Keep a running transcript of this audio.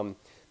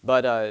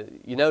But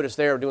you notice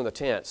they're doing the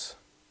tents.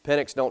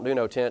 Penix don't do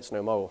no tents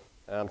no more.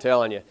 I'm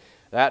telling you,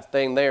 that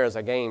thing there is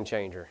a game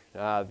changer.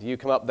 If you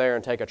come up there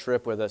and take a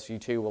trip with us, you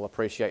too will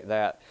appreciate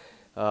that.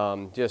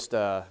 My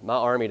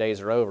Army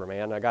days are over,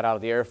 man. I got out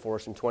of the Air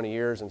Force in 20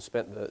 years and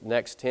spent the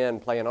next 10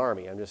 playing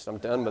Army. I'm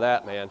done with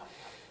that, man.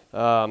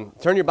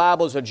 Turn your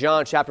Bibles to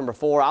John chapter number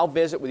 4. I'll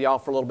visit with y'all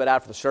for a little bit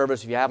after the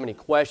service if you have any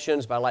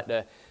questions. But I'd like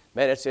to,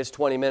 man, it's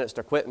 20 minutes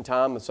to quitting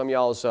time. And some of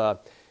y'all's,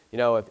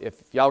 if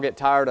y'all get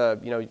tired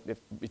of,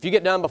 if you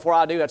get done before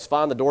I do, that's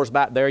fine. The door's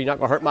back there. You're not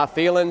going to hurt my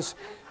feelings.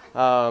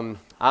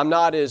 I'm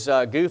not as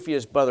goofy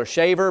as Brother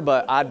Shaver,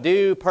 but I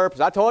do purpose.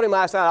 I told him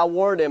last night, I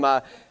warned him,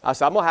 I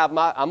said, I'm going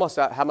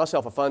to have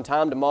myself a fun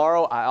time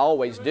tomorrow. I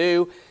always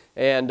do.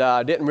 And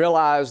didn't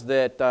realize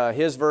that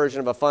his version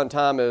of a fun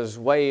time is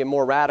way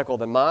more radical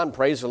than mine.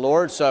 Praise the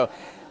Lord. So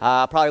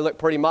I probably look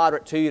pretty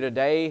moderate to you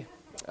today.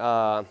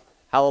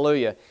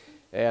 Hallelujah.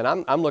 And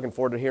I'm looking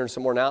forward to hearing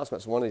some more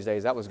announcements one of these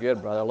days. That was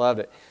good, brother. I loved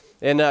it.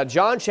 In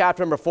John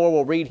chapter number 4,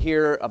 we'll read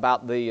here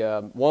about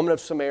the woman of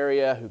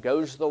Samaria who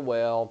goes to the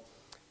well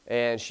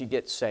and she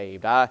gets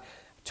saved. I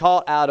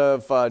taught out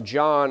of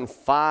John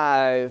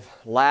 5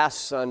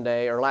 last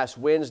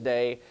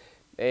Wednesday,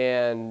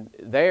 and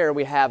there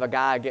we have a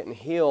guy getting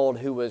healed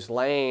who was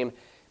lame,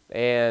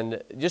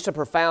 and just a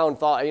profound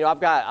thought.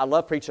 I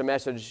love preaching a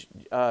message,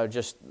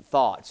 just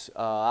thoughts.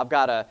 I've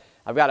got a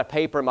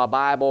paper in my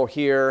Bible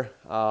here.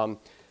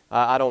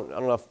 I don't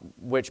know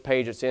which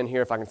page it's in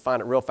here. If I can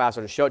find it real fast,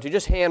 I'll just show it to you.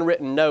 Just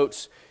handwritten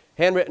notes,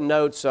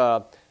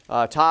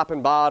 top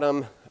and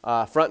bottom,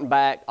 front and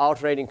back,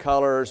 alternating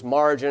colors,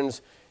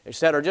 margins,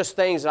 etc. Just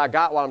things that I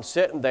got while I'm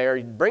sitting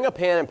there. Bring a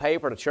pen and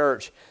paper to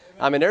church.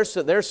 I mean,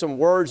 there's some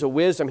words of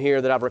wisdom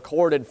here that I've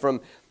recorded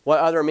from what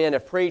other men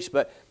have preached,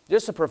 but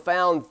just a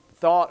profound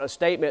thought, a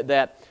statement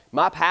that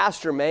my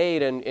pastor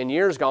made in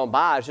years gone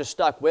by has just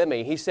stuck with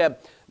me. He said,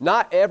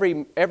 not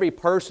every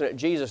person that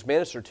Jesus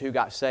ministered to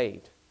got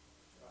saved.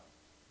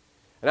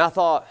 And I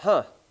thought,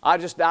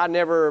 I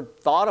never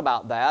thought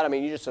about that. I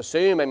mean, you just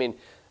assume,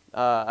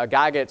 a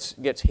guy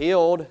gets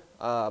healed,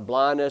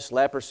 blindness,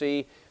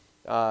 leprosy,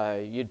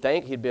 you'd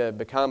think he'd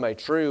become a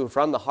true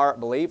from-the-heart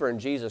believer in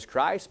Jesus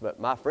Christ, but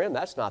my friend,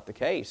 that's not the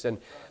case. And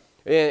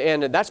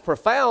that's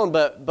profound,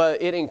 but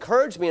it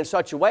encouraged me in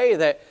such a way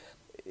that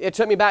it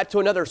took me back to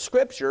another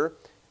scripture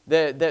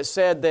that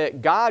said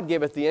that God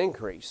giveth the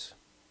increase.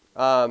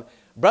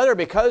 Brother,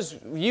 because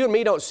you and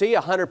me don't see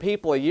 100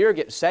 people a year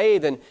get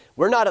saved, and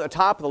we're not at the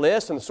top of the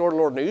list in the Sword of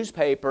the Lord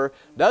newspaper,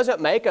 doesn't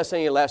make us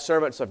any less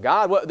servants of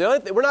God.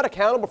 We're not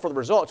accountable for the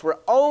results. We're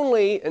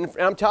only, and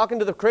I'm talking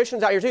to the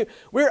Christians out here too,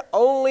 we're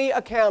only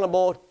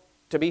accountable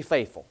to be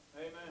faithful.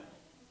 Amen.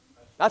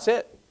 That's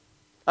it.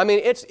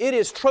 It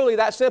is truly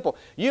that simple.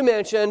 You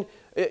mentioned,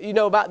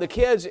 about the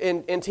kids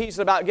and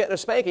teaching about getting a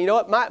spanking. You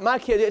know what? My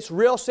kid, it's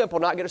real simple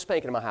not get a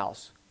spanking in my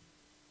house.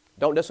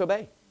 Don't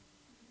disobey.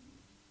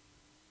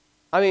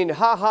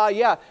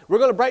 Yeah, we're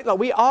going to break the law.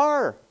 We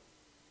are.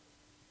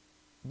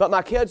 But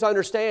my kids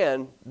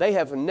understand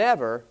they've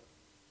never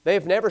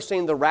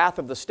seen the wrath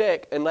of the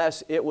stick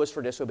unless it was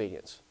for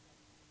disobedience.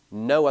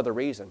 No other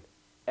reason.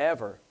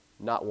 Ever.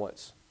 Not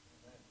once.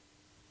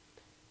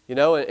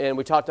 And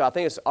we talked about, I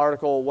think it's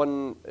Article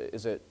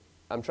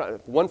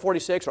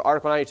 146 or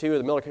Article 92 of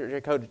the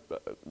Military Code,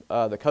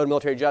 the Code of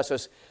Military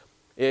Justice.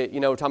 We're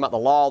talking about the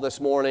law this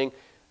morning.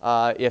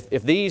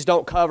 If these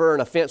don't cover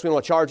an offense we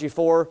want to charge you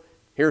for,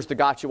 here's the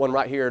gotcha one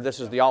right here. This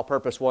is the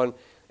all-purpose one.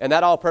 And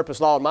that all-purpose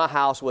law in my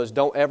house was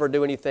don't ever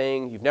do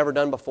anything you've never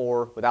done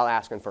before without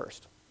asking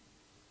first.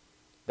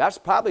 That's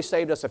probably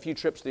saved us a few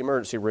trips to the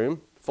emergency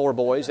room. 4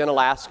 boys in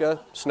Alaska,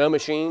 snow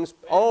machines.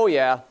 Oh,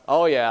 yeah.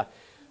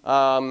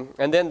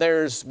 And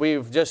then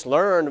we've just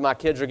learned my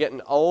kids are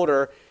getting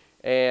older,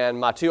 and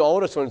my 2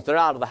 oldest ones, they're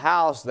out of the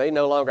house. They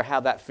no longer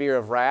have that fear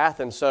of wrath.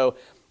 And so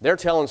they're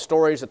telling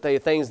stories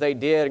things they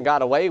did and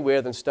got away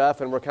with and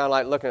stuff, and we're kind of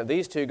like looking at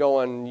these 2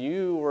 going,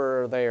 you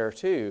were there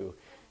too.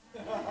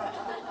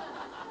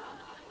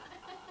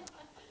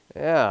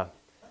 Yeah.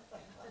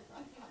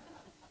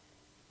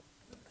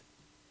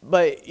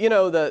 But,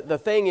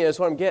 the thing is,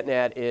 what I'm getting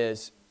at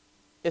is,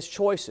 it's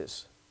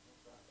choices.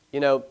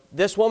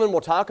 This woman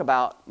we'll talk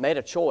about made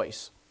a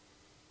choice.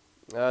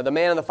 The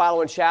man in the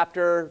following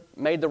chapter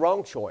made the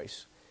wrong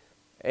choice.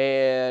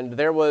 And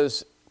there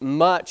was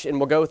much, and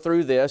we'll go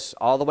through this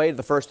all the way to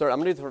the first. I'm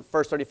going to do the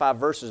first 35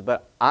 verses,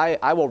 but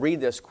I will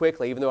read this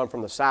quickly, even though I'm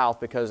from the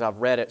South, because I've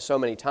read it so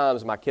many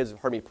times. My kids have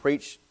heard me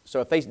preach. So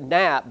if they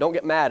nap, don't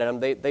get mad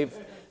at them.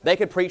 They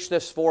could preach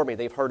this for me.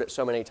 They've heard it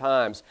so many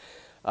times.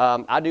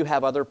 I do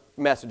have other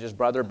messages,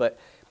 brother, but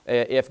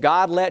if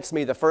God lets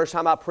me, the first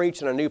time I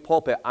preach in a new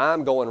pulpit,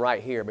 I'm going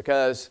right here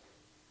because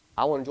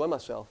I want to enjoy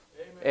myself.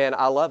 Amen. And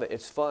I love it.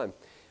 It's fun.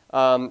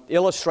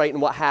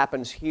 Illustrating what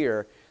happens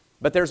here.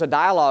 But there's a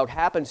dialogue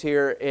happens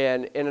here,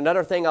 and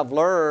another thing I've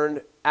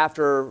learned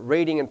after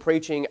reading and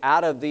preaching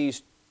out of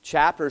these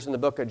chapters in the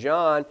book of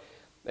John,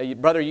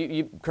 brother,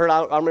 Kurt,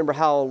 I don't remember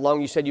how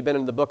long you said you've been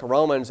in the book of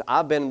Romans.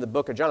 I've been in the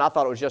book of John. I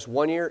thought it was just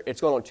 1 year.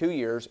 It's going on 2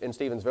 years in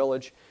Stevens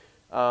Village,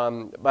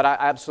 but I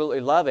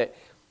absolutely love it.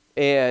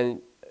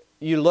 And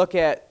you look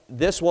at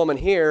this woman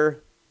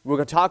here, we're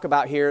going to talk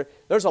about here,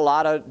 there's a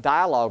lot of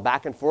dialogue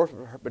back and forth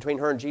between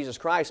her and Jesus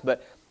Christ.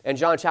 But in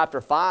John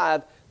chapter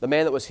 5, the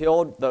man that was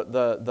healed,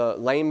 the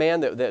lame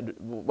man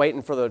that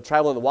waiting for the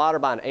travel in the water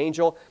by an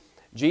angel,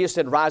 Jesus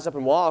said, rise up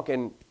and walk,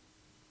 and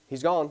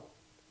he's gone.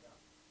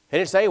 He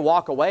didn't say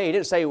walk away. He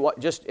didn't say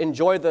just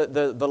enjoy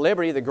the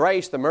liberty, the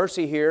grace, the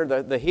mercy here,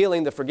 the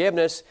healing, the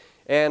forgiveness,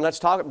 and let's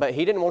talk. But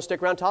he didn't want to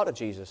stick around and talk to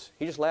Jesus.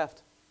 He just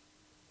left.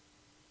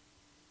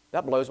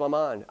 That blows my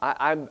mind.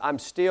 I'm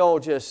still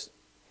just,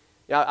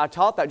 I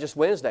taught that just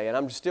Wednesday, and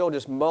I'm still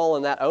just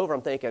mulling that over.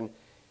 I'm thinking,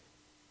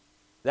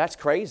 that's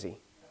crazy.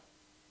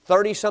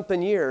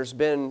 30-something years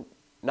been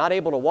not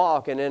able to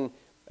walk, and then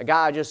a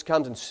guy just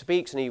comes and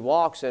speaks, and he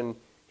walks, and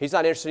he's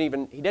not interested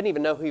he didn't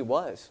even know who he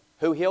was.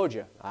 Who healed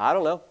you? I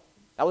don't know.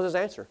 That was his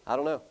answer. I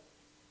don't know.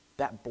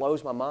 That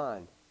blows my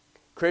mind.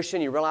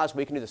 Christian, you realize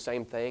we can do the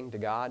same thing to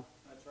God?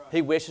 That's right.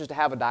 He wishes to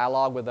have a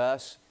dialogue with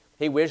us.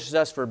 He wishes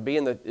us for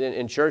being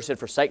in church said,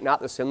 forsake not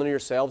the assembling of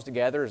yourselves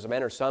together as a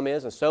manner of some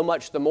is, and so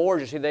much the more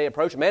as you see the day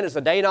approach. Man, is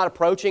the day not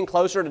approaching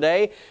closer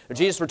today?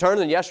 Jesus returned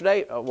than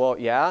yesterday? Well,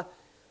 yeah.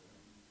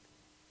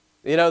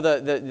 You know,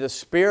 the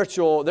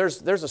spiritual,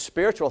 there's a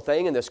spiritual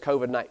thing in this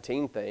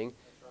COVID-19 thing.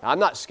 I'm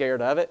not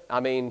scared of it. I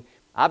mean,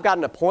 I've got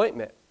an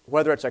appointment.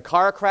 Whether it's a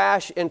car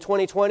crash in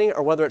 2020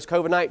 or whether it's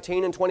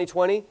COVID-19 in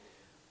 2020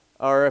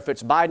 or if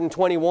it's Biden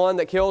 21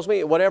 that kills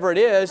me, whatever it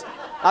is,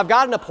 I've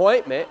got an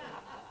appointment.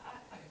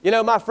 You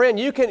know, my friend,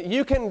 you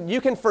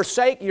can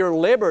forsake your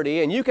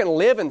liberty and you can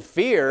live in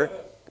fear,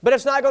 but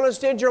it's not going to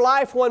extend your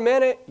life 1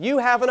 minute. You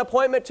have an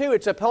appointment too.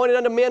 It's appointed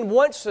unto men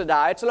once to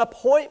die. It's an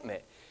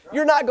appointment.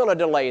 You're not going to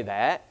delay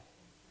that.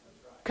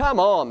 Come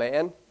on,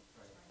 man.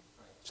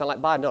 Sound like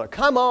Biden, don't it?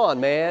 Come on,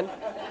 man.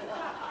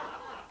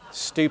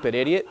 Stupid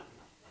idiot.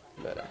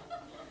 But,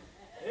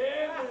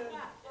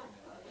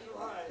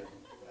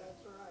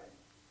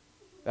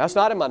 that's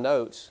not in my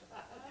notes.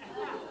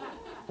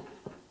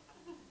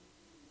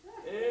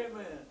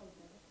 Amen.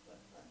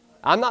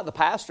 I'm not the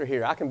pastor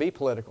here. I can be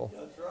political.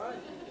 That's right.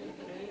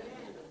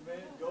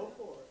 Amen. Go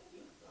for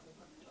it.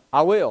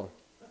 I will.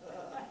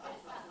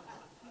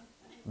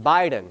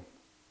 Biden,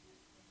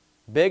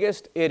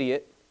 biggest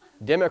idiot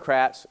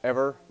Democrats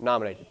ever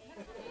nominated.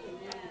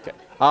 Okay.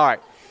 All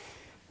right.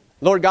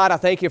 Lord God, I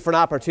thank you for an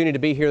opportunity to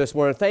be here this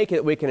morning. Thank you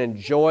that we can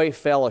enjoy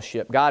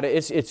fellowship. God,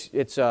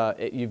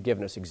 you've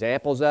given us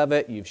examples of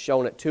it. You've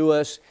shown it to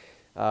us.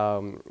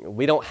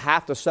 We don't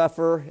have to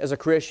suffer as a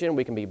Christian.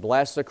 We can be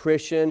blessed as a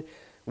Christian.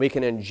 We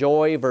can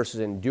enjoy versus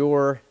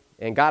endure.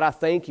 And God, I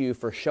thank you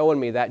for showing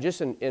me that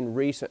just in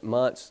recent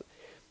months.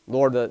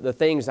 Lord, the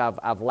things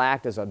I've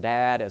lacked as a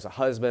dad, as a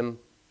husband,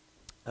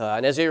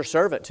 and as your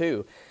servant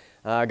too.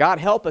 God,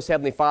 help us,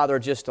 Heavenly Father,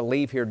 just to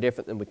leave here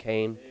different than we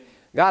came.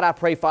 God, I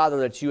pray, Father,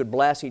 that you would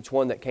bless each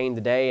one that came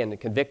today and to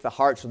convict the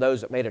hearts of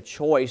those that made a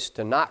choice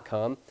to not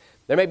come.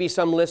 There may be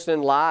some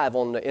listening live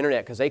on the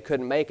internet because they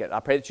couldn't make it. I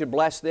pray that you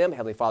bless them,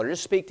 Heavenly Father.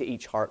 Just speak to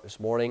each heart this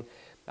morning.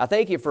 I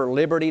thank you for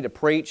liberty to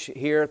preach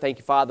here. Thank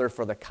you, Father,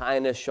 for the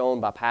kindness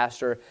shown by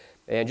Pastor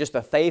and just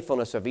the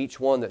faithfulness of each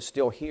one that's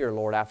still here,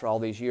 Lord, after all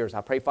these years.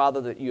 I pray, Father,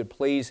 that you would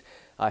please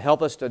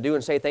help us to do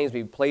and say things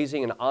be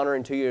pleasing and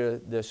honoring to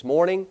you this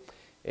morning,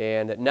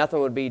 and that nothing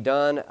would be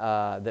done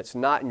that's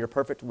not in your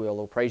perfect will.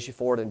 We'll praise you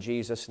for it in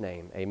Jesus'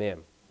 name. Amen.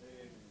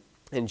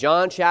 In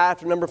John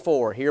chapter number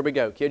 4, here we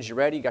go. Kids, you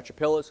ready? You got your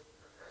pillows?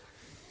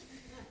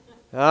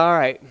 All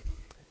right.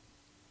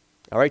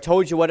 I already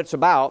told you what it's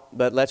about,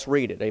 but let's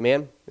read it.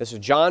 Amen? This is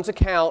John's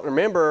account.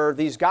 Remember,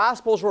 these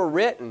Gospels were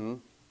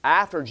written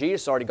after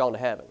Jesus had already gone to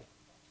heaven.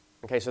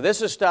 Okay, so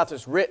this is stuff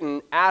that's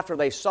written after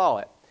they saw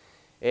it.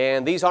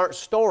 And these aren't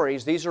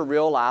stories. These are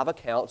real live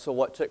accounts of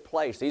what took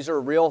place. These are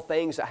real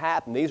things that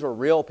happened. These are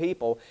real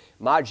people.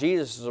 My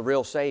Jesus is a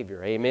real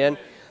Savior. Amen?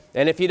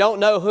 And if you don't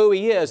know who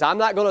He is, I'm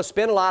not going to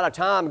spend a lot of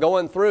time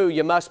going through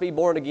you must be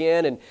born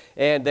again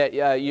and that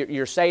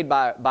you're saved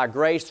by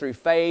grace through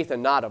faith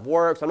and not of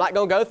works. I'm not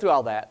going to go through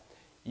all that.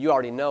 You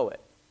already know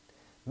it.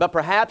 But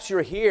perhaps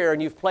you're here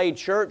and you've played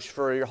church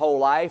for your whole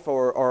life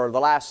or the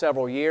last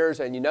several years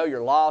and you know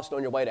you're lost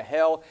on your way to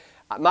hell.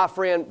 My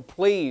friend,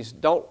 please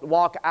don't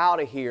walk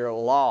out of here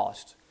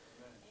lost.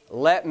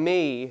 Let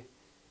me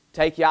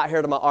take you out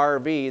here to my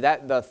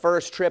RV. The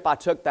first trip I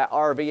took that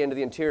RV into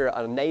the interior,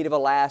 a native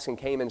Alaskan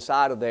came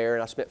inside of there,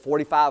 and I spent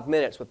 45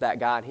 minutes with that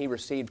guy, and he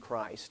received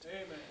Christ.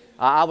 Amen.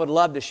 I would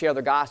love to share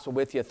the gospel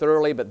with you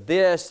thoroughly, but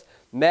this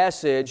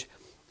message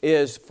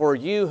is for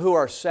you who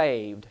are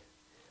saved,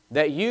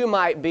 that you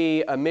might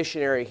be a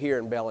missionary here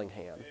in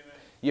Bellingham. Amen.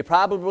 You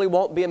probably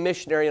won't be a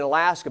missionary in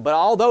Alaska, but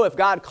although if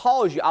God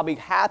calls you, I'll be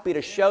happy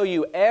to show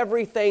you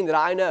everything that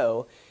I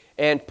know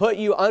and put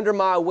you under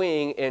my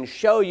wing and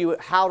show you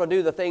how to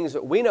do the things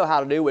that we know how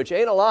to do, which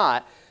ain't a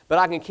lot, but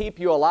I can keep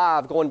you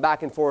alive going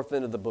back and forth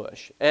into the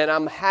bush. And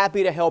I'm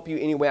happy to help you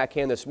any way I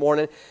can this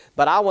morning,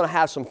 but I want to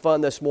have some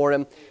fun this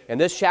morning in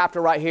this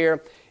chapter right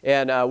here,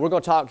 and we're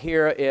going to talk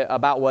here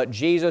about what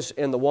Jesus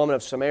and the woman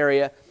of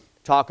Samaria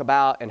talk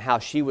about and how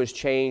she was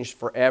changed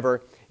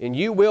forever. And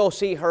you will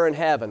see her in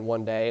heaven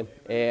one day,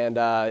 and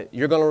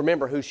you're going to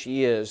remember who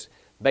she is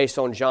based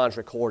on John's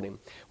recording.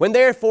 When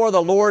therefore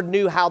the Lord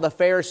knew how the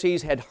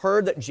Pharisees had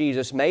heard that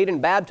Jesus made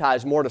and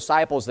baptized more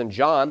disciples than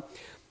John,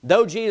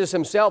 though Jesus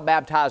himself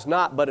baptized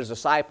not but his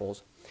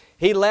disciples,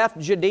 he left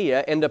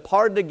Judea and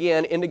departed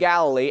again into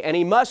Galilee, and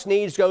he must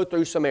needs go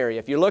through Samaria.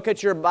 If you look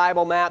at your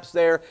Bible maps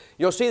there,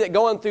 you'll see that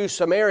going through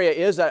Samaria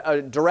is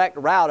a direct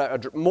route,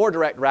 a more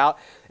direct route.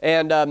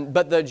 And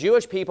but the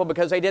Jewish people,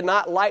 because they did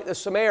not like the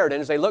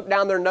Samaritans, they looked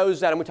down their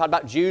nose at them. We talked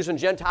about Jews and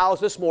Gentiles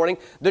this morning.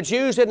 The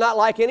Jews did not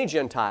like any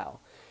Gentile.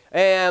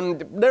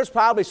 And there's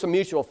probably some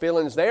mutual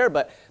feelings there,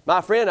 but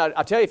my friend,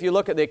 I tell you, if you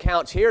look at the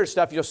accounts here and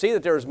stuff, you'll see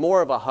that there's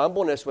more of a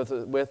humbleness with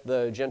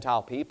the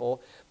Gentile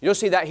people. You'll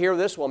see that here with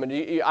this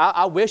woman.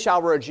 I wish I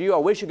were a Jew. I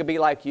wish I could be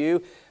like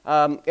you.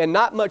 And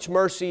not much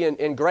mercy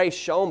and grace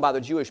shown by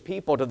the Jewish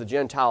people to the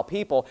Gentile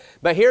people.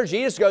 But here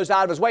Jesus goes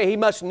out of his way. He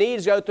must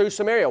needs go through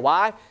Samaria.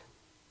 Why?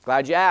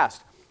 Glad you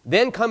asked.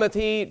 Then cometh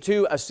he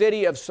to a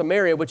city of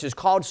Samaria, which is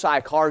called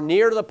Sychar,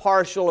 near to the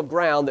parcel of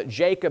ground that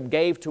Jacob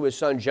gave to his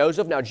son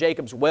Joseph. Now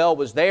Jacob's well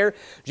was there.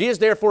 Jesus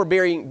therefore,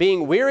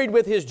 being wearied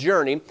with his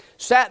journey,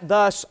 sat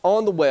thus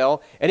on the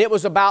well, and it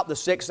was about the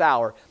 6th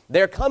hour.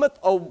 There cometh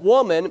a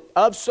woman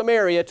of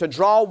Samaria to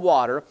draw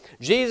water.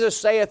 Jesus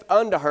saith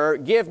unto her,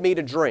 Give me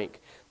to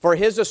drink. For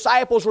his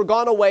disciples were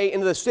gone away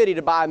into the city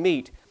to buy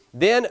meat.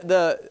 Then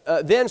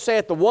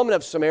saith the woman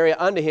of Samaria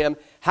unto him,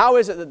 How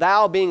is it that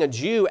thou, being a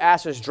Jew,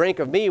 askest drink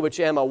of me, which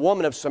am a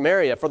woman of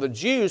Samaria? For the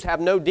Jews have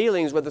no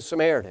dealings with the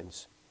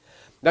Samaritans.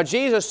 Now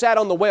Jesus sat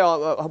on the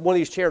well. One of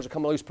these chairs will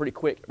come loose pretty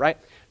quick, right?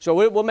 So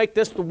we'll make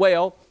this the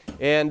well,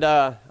 and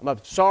I'm a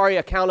sorry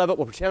account of it.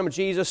 We'll pretend I'm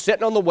Jesus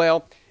sitting on the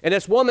well, and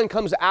this woman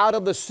comes out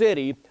of the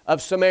city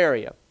of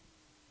Samaria.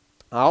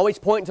 I always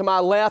point to my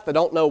left. I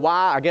don't know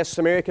why. I guess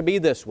Samaria could be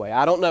this way.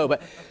 I don't know.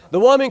 But the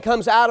woman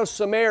comes out of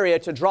Samaria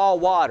to draw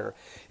water.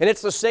 And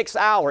it's the 6th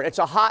hour. It's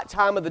a hot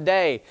time of the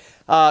day.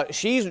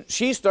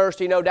 She's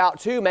thirsty, no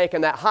doubt, too,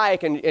 making that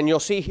hike. And you'll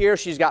see here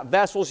she's got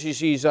vessels.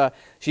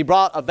 She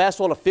brought a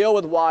vessel to fill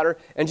with water.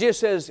 And Jesus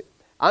says,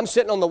 he's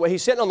sitting on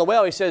the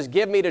well. He says,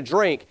 Give me to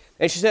drink.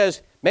 And she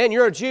says, Man,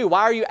 you're a Jew.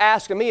 Why are you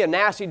asking me, a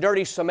nasty,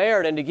 dirty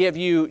Samaritan, to give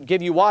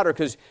you water?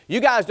 Because you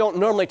guys don't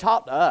normally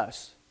talk to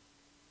us.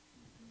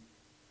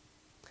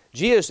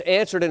 Jesus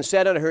answered and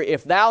said unto her,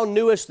 If thou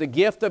knewest the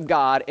gift of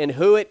God, and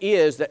who it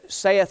is that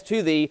saith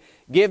to thee,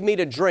 Give me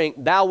to drink,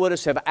 thou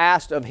wouldst have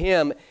asked of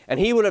him, and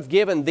he would have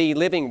given thee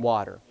living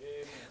water.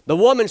 Amen. The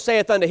woman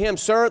saith unto him,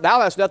 Sir,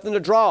 thou hast nothing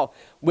to draw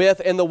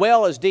with, and the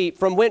well is deep.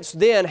 From whence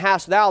then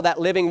hast thou that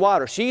living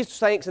water? She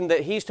thinks that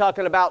he's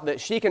talking about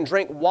that she can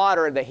drink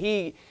water that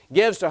he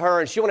gives to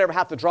her, and she will never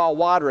have to draw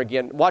water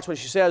again. Watch what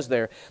she says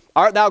there.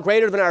 Art thou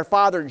greater than our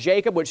father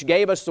Jacob, which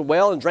gave us the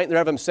well, and drank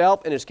thereof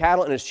himself, and his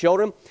cattle, and his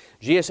children?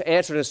 Jesus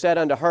answered and said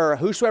unto her,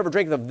 Whosoever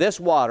drinketh of this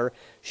water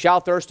shall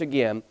thirst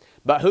again.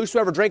 But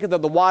whosoever drinketh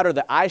of the water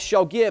that I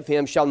shall give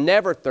him shall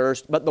never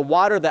thirst, but the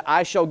water that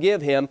I shall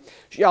give him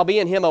shall be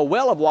in him a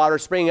well of water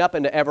springing up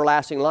into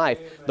everlasting life.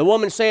 Amen. The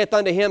woman saith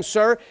unto him,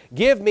 Sir,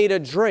 give me to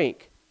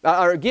drink,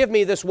 or give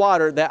me this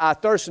water that I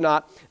thirst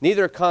not,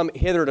 neither come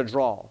hither to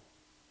draw.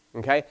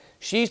 Okay?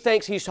 She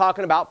thinks he's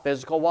talking about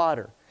physical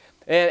water.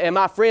 And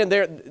my friend,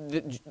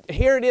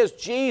 here it is,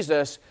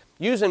 Jesus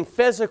using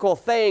physical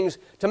things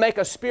to make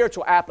a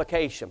spiritual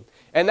application.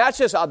 And I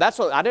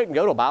didn't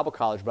go to Bible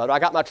college, brother. I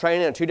got my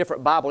training in 2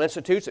 different Bible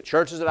institutes at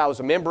churches that I was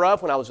a member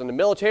of when I was in the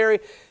military.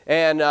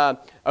 And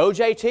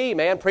OJT,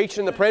 man,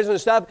 preaching in the prison and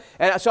stuff.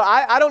 And so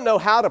I don't know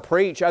how to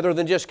preach other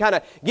than just kind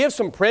of give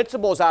some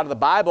principles out of the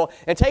Bible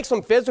and take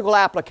some physical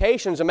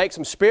applications and make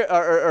some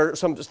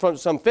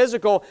some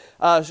physical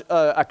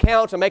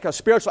accounts and make a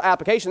spiritual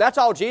application. That's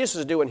all Jesus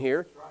is doing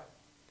here.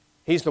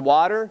 He's the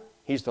water.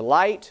 He's the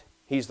light.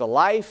 He's the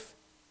life.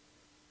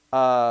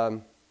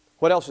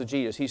 What else is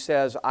Jesus? He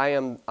says,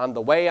 I'm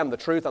the way, I'm the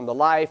truth, I'm the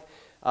life.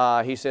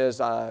 He says,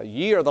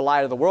 ye are the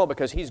light of the world,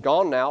 because he's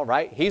gone now,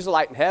 right? He's the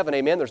light in heaven,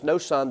 amen. There's no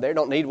sun there.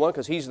 Don't need one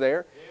because he's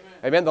there.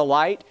 Amen. The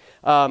light.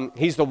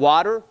 He's the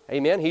water,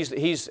 amen.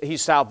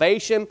 He's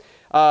salvation.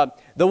 The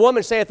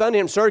woman saith unto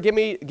him, Sir, give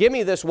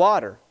me this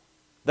water,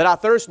 that I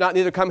thirst not,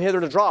 neither come hither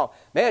to draw.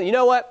 Man, you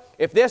know what?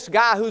 If this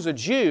guy who's a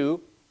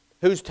Jew,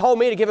 who's told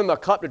me to give him a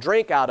cup to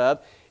drink out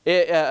of,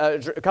 a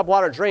cup of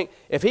water to drink,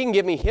 if he can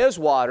give me his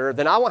water,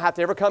 then I won't have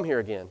to ever come here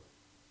again.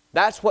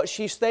 That's what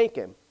she's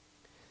thinking.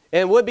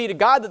 And it would be to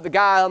God that the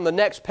guy on the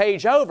next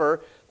page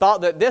over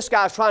thought that this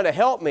guy's trying to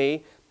help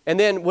me, and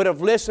then would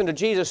have listened to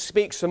Jesus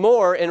speak some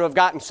more and would have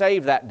gotten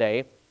saved that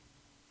day.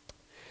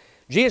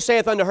 Jesus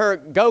saith unto her,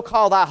 Go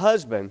call thy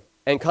husband,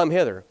 and come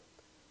hither.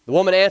 The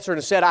woman answered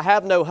and said, I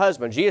have no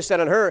husband. Jesus said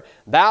unto her,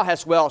 Thou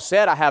hast well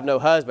said, I have no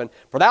husband,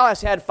 for thou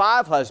hast had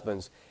 5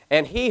 husbands,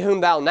 and he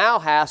whom thou now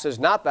hast is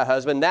not thy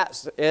husband.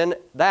 In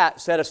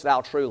that saidest thou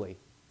truly.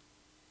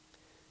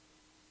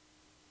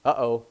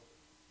 Uh-oh.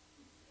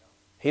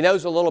 He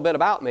knows a little bit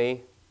about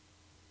me.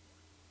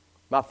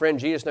 My friend,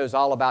 Jesus knows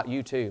all about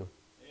you too.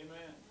 Amen.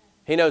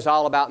 He knows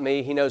all about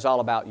me. He knows all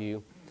about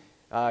you.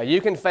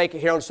 You can fake it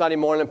here on Sunday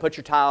morning and put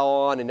your tie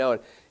on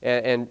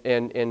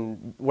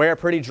and wear a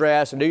pretty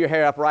dress and do your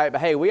hair up right.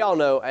 But hey, we all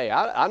know. Hey,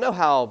 I know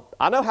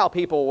how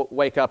people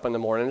wake up in the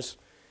mornings.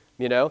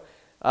 You know,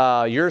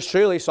 yours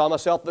truly saw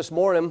myself this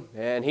morning,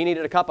 and he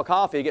needed a cup of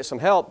coffee to get some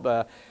help.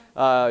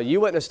 You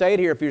wouldn't have stayed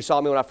here if you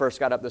saw me when I first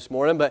got up this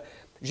morning. But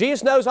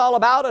Jesus knows all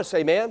about us.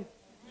 Amen.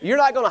 You're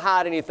not going to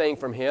hide anything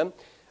from Him.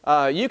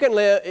 You can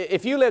live,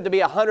 if you live to be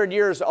 100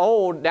 years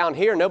old down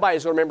here,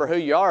 nobody's going to remember who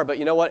you are, but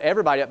you know what?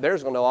 Everybody up there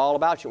is going to know all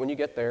about you when you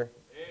get there.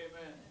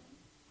 Amen.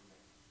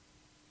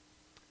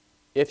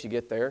 If you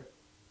get there.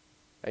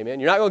 Amen.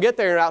 You're not going to get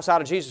there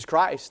outside of Jesus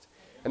Christ.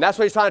 And that's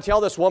what He's trying to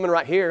tell this woman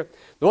right here.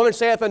 The woman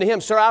saith unto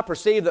Him, Sir, I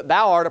perceive that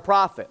thou art a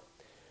prophet.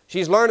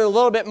 She's learning a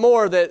little bit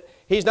more that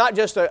He's not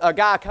just a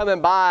guy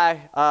coming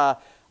by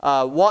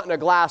wanting a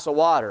glass of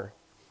water.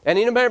 And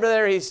you remember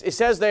there, it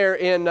says there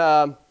in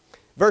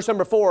verse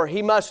number 4,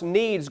 He must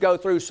needs go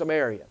through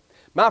Samaria.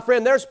 My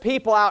friend, there's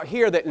people out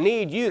here that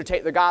need you to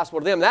take the gospel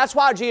to them. That's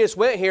why Jesus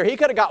went here. He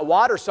could have got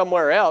water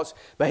somewhere else,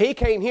 but He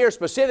came here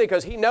specifically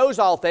because He knows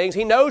all things.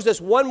 He knows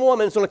this one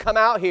woman's going to come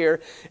out here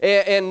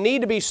and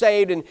need to be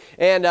saved,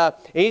 and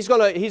He's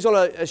going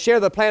to share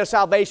the plan of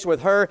salvation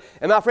with her.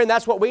 And my friend,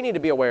 that's what we need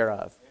to be aware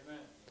of.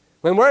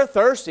 When we're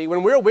thirsty,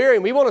 when we're weary,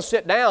 and we want to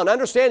sit down,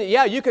 understand that,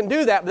 yeah, you can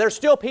do that, but there's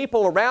still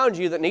people around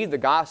you that need the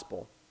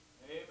gospel.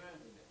 Amen.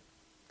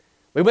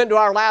 We went to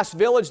our last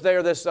village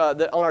there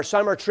on our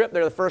summer trip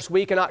there the first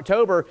week in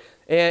October,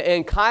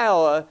 and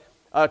Kyle,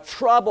 a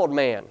troubled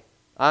man.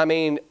 I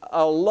mean,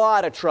 a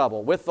lot of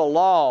trouble with the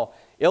law,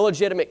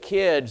 illegitimate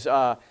kids,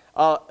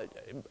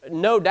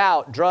 no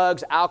doubt,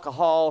 drugs,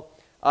 alcohol.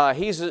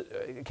 He's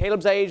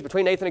Caleb's age,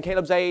 between Nathan and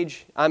Caleb's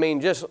age. I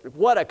mean, just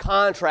what a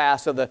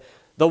contrast of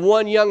the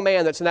one young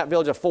man that's in that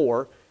village of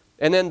 4,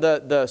 and then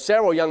the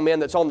several young men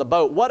that's on the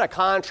boat. What a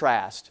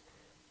contrast.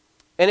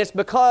 And it's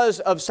because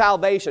of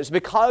salvation. It's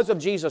because of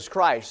Jesus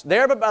Christ.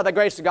 There by the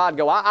grace of God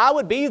go. I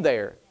would be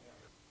there.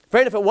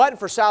 Friend, if it wasn't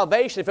for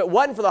salvation, if it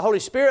wasn't for the Holy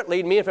Spirit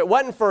leading me, if it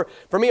wasn't for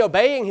me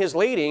obeying His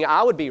leading,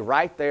 I would be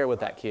right there with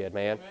that kid,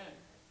 man. Amen.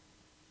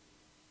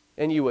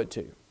 And you would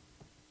too.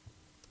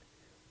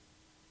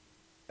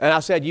 And I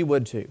said you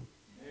would too.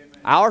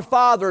 Our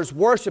fathers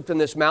worshipped in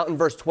this mountain,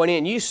 verse 20,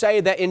 and you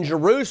say that in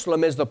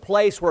Jerusalem is the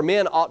place where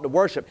men ought to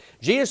worship.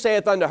 Jesus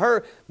saith unto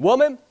her,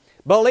 Woman,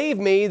 believe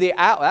me,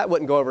 that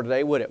wouldn't go over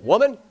today, would it?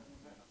 Woman?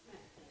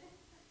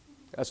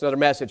 That's another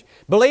message.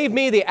 Believe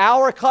me, the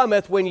hour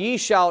cometh when ye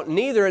shall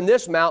neither in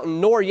this mountain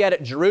nor yet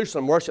at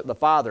Jerusalem worship the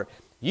Father.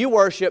 You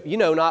worship, you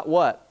know not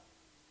what.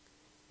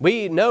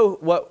 We know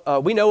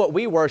what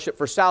we worship,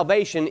 for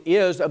salvation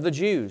is of the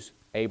Jews.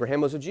 Abraham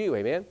was a Jew,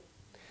 amen?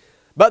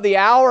 But the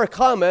hour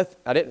cometh,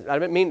 I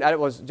didn't mean, I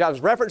was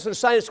referencing the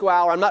Sunday school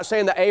hour. I'm not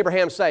saying that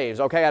Abraham saves,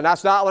 okay? And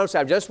that's not what I'm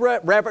saying. I'm just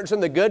referencing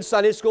the good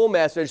Sunday school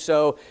message.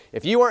 So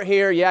if you weren't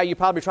here, yeah, you're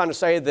probably trying to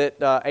say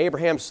that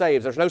Abraham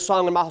saves. There's no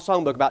song in my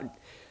songbook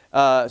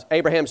about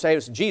Abraham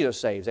saves. Jesus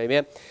saves,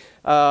 amen?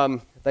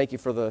 Thank you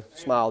for the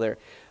smile there.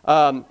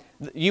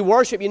 You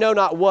worship, you know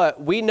not what.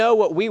 We know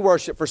what we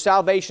worship, for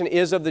salvation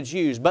is of the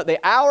Jews. But the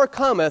hour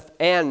cometh,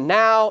 and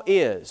now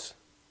is.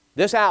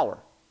 This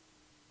hour.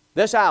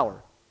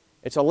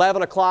 It's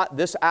 11 o'clock.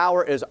 This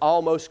hour is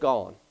almost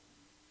gone.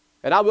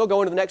 And I will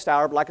go into the next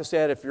hour, but like I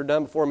said, if you're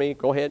done before me,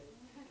 go ahead.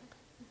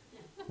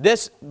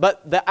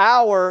 But the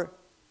hour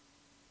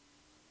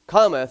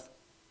cometh,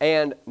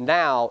 and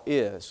now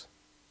is.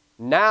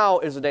 Now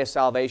is the day of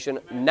salvation.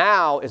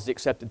 Now is the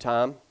accepted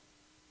time.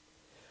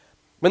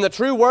 When the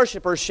true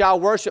worshipers shall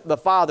worship the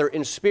Father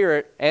in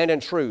spirit and in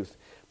truth.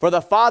 For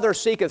the Father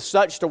seeketh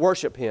such to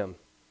worship Him.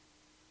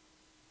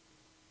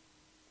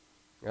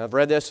 I've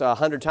read this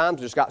 100 times,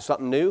 just got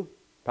something new,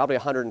 probably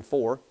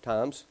 104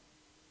 times.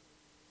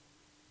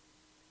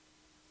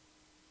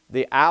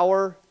 The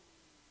hour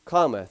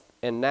cometh,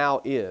 and now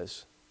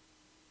is,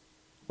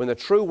 when the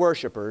true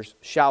worshipers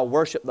shall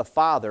worship the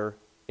Father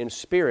in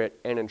spirit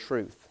and in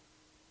truth.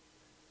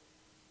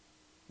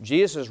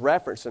 Jesus is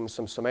referencing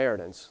some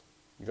Samaritans.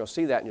 You're going to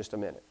see that in just a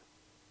minute.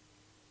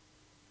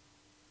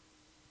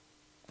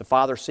 The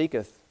Father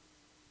seeketh,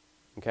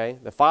 okay?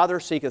 The Father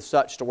seeketh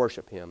such to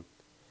worship Him.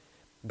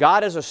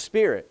 God is a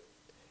spirit,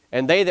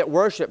 and they that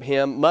worship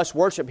Him must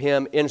worship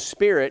Him in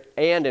spirit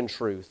and in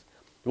truth.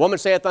 The woman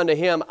saith unto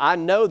Him, I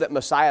know that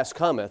Messiah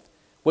cometh,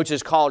 which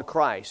is called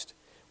Christ.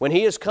 When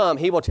He is come,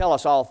 He will tell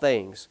us all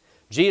things.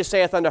 Jesus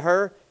saith unto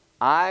her,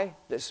 I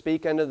that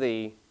speak unto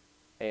thee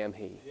am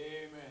He.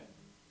 Amen.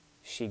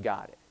 She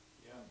got it.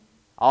 Yeah.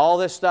 All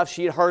this stuff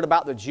she had heard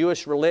about the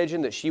Jewish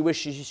religion that she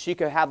wished she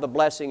could have the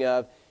blessing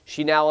of,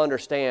 she now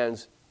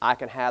understands, I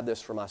can have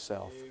this for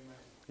myself. Amen.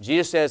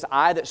 Jesus says,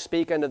 I that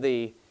speak unto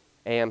thee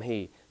am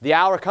He. The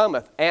hour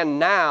cometh, and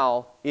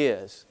now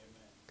is.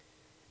 Amen.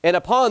 And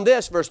upon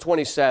this, verse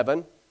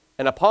 27,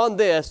 and upon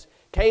this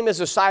came His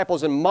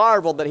disciples and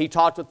marveled that He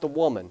talked with the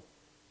woman.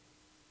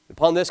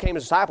 Upon this came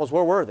His disciples.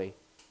 Where were they?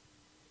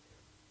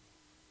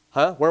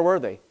 Where were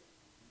they?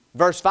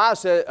 Verse 5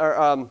 says,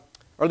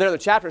 or there in the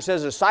chapter it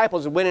says the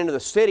disciples went into the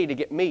city to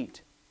get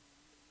meat.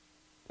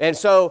 And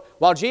so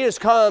while Jesus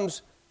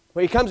comes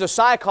When he comes to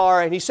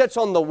Sychar and he sits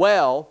on the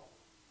well,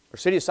 or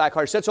city of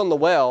Sychar, he sits on the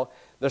well,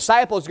 the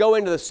disciples go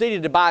into the city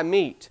to buy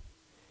meat.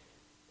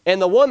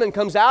 And the woman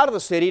comes out of the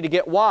city to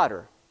get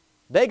water.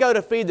 They go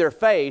to feed their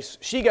face.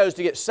 She goes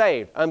to get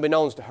saved,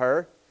 unbeknownst to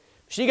her.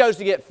 She goes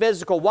to get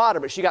physical water,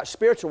 but she got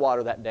spiritual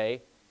water that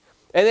day.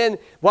 And then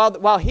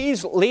while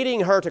he's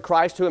leading her to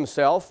Christ, to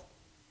himself,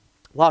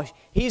 while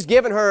he's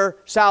given her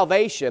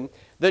salvation,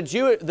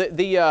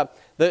 the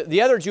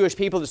other Jewish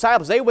people, the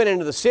disciples, they went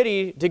into the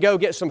city to go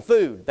get some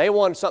food. They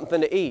wanted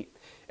something to eat.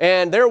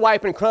 And they're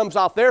wiping crumbs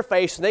off their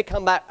face, and they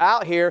come back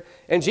out here,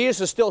 and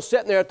Jesus is still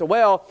sitting there at the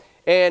well,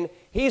 and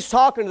he's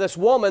talking to this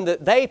woman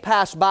that they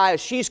pass by as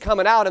she's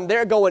coming out, and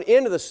they're going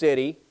into the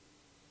city,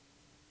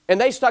 and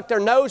they stuck their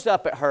nose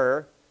up at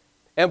her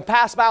and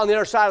passed by on the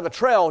other side of the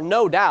trail,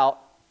 no doubt,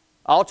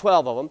 all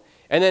 12 of them.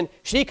 And then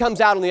she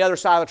comes out on the other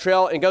side of the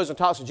trail and goes and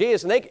talks to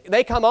Jesus, and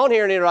they come on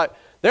here, and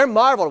they're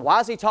marveling. Why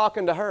is he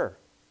talking to her?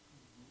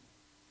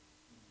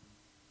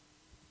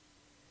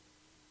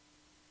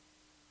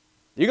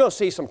 You're going to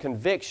see some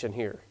conviction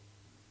here.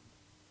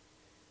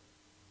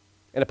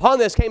 And upon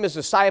this came his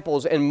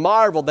disciples and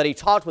marveled that he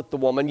talked with the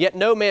woman. Yet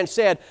no man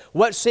said,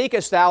 What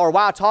seekest thou, or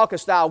why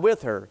talkest thou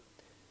with her?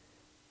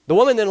 The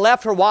woman then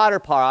left her water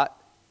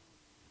pot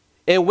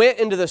and went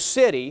into the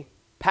city,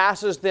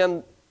 passes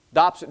them the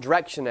opposite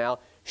direction now.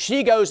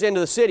 She goes into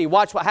the city.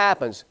 Watch what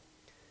happens.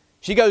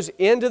 She goes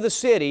into the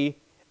city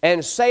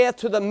and saith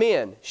to the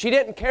men. She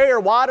didn't carry her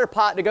water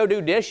pot to go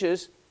do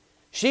dishes.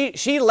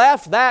 She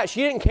left that.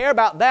 She didn't care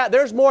about that.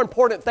 There's more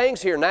important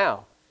things here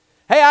now.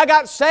 Hey, I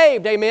got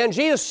saved, amen.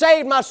 Jesus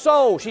saved my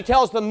soul. She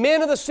tells the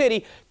men of the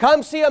city,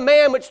 Come see a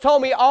man which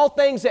told me all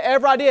things that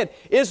ever I did.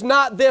 Is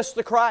not this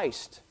the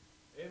Christ?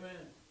 Amen.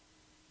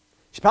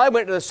 She probably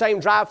went to the same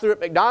drive-thru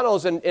at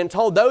McDonald's and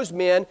told those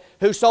men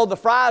who sold the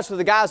fries to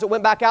the guys that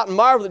went back out and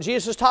marveled that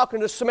Jesus was talking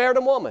to a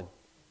Samaritan woman.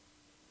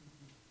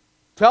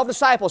 12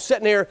 disciples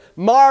sitting there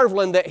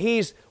marveling that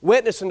he's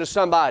witnessing to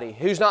somebody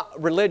who's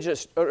not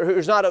religious, or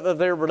who's not of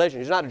their religion,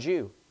 who's not a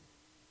Jew.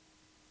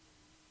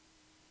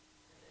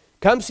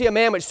 Come see a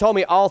man which told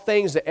me all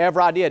things that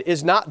ever I did.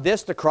 Is not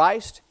this the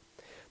Christ?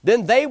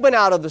 Then they went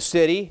out of the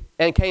city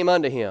and came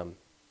unto him.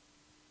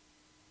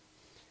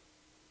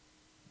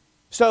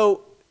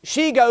 So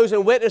she goes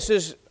and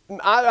witnesses.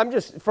 I'm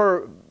just,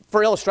 for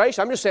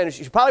illustration, I'm just saying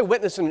she's probably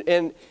witnessing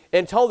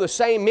and told the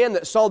same men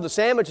that sold the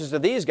sandwiches to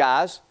these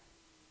guys.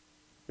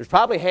 There's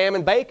probably ham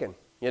and bacon.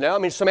 You know, I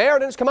mean,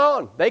 Samaritans, come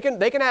on. They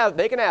can have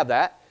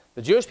that.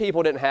 The Jewish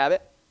people didn't have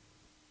it.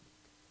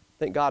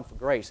 Thank God for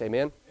grace.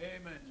 Amen.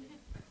 Amen.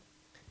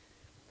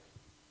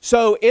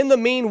 So in the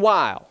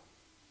meanwhile,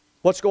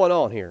 what's going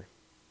on here?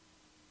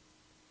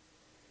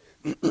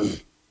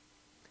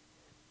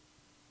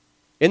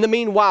 In the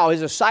meanwhile,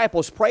 his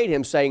disciples prayed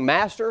him, saying,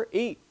 Master,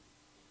 eat.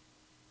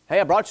 Hey,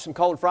 I brought you some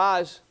cold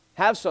fries.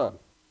 Have some.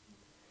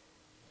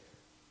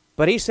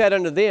 But he said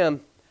unto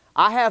them,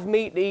 I have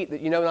meat to eat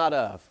that you know not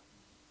of.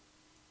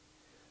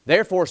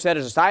 Therefore said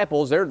his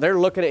disciples, they're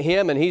looking at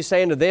him, and he's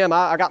saying to them,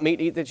 I got meat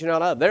to eat that you know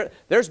not of.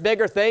 There's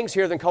bigger things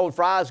here than cold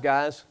fries,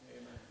 guys.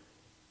 Amen.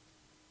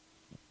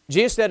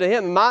 Jesus said to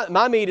him,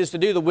 my meat is to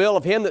do the will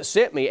of him that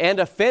sent me, and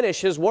to finish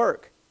his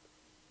work.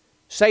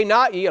 Say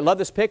not ye, I love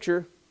this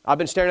picture. I've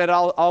been staring at it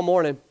all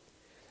morning.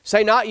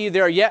 Say not ye,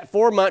 there are yet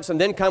 4 months, and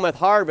then cometh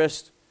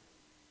harvest.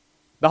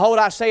 Behold,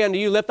 I say unto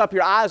you, lift up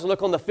your eyes and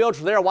look on the fields,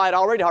 for they are white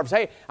already harvest.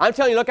 Hey, I'm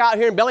telling you, look out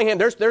here in Bellingham.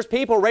 There's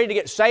people ready to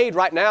get saved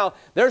right now.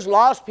 There's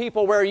lost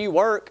people where you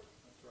work.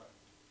 That's right.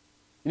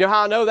 You know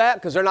how I know that?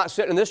 Because they're not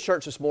sitting in this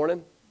church this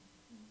morning.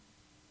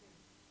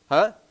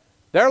 Huh?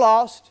 They're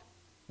lost.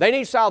 They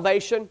need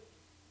salvation.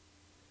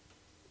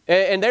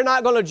 And they're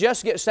not going to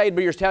just get saved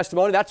by your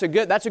testimony. That's a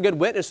good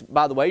witness,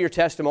 by the way, your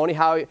testimony,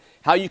 how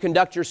you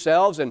conduct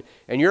yourselves and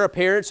your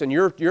appearance and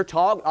your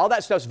talk. All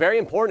that stuff's very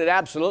important. It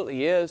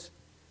absolutely is.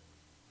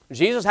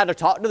 Jesus had to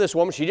talk to this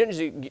woman. She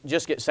didn't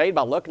just get saved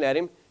by looking at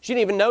him. She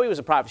didn't even know he was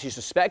a prophet. She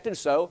suspected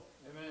so.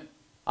 Amen.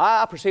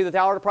 I perceive that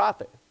thou art a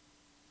prophet.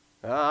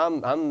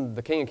 I'm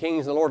the King of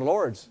Kings and the Lord of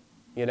Lords,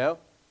 you know.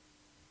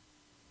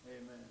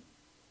 Amen.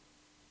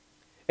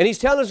 And he's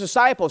telling his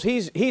disciples,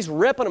 he's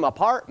ripping them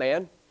apart,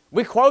 man.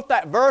 We quote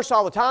that verse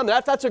all the time.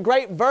 That's a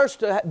great verse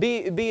to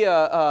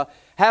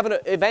have an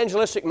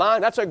evangelistic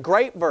mind. That's a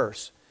great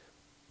verse.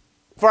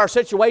 For our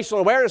situational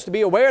awareness, to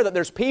be aware that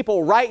there's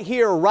people right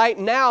here, right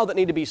now that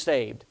need to be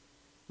saved.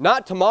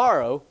 Not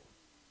tomorrow.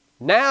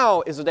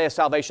 Now is the day of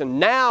salvation.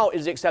 Now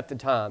is the accepted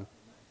time.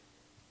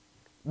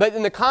 But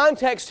in the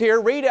context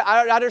here, read it.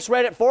 I just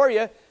read it for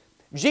you.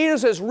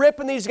 Jesus is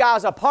ripping these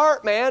guys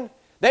apart, man.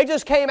 They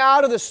just came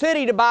out of the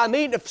city to buy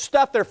meat to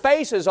stuff their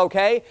faces,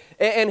 okay?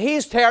 And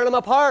he's tearing them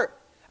apart.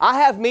 I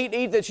have meat to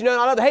eat that you know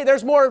not of. Hey,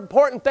 there's more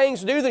important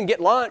things to do than get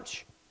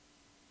lunch.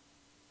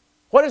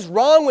 What is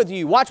wrong with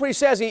you? Watch what he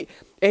says.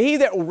 He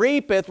that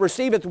reapeth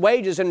receiveth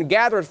wages and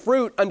gathereth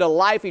fruit unto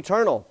life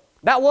eternal.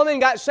 That woman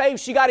got saved.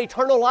 She got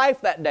eternal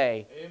life that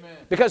day. Amen.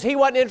 Because he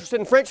wasn't interested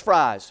in French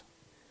fries.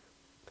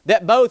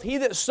 That both he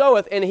that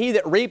soweth and he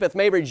that reapeth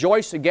may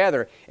rejoice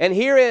together. And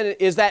herein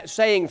is that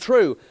saying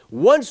true.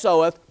 One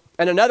soweth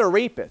and another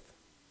reapeth.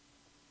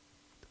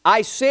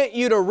 I sent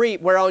you to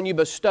reap whereon you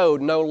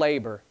bestowed no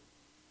labor.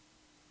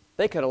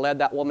 They could have led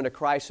that woman to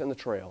Christ in the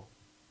trail.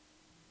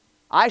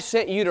 I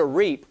sent you to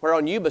reap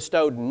whereon you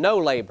bestowed no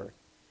labor.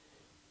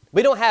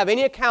 We don't have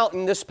any account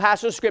in this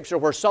passage of Scripture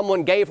where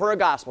someone gave her a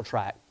gospel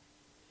tract,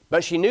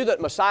 but she knew that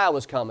Messiah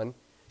was coming.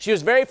 She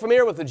was very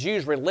familiar with the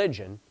Jews'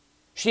 religion.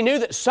 She knew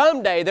that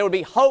someday there would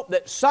be hope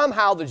that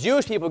somehow the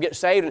Jewish people get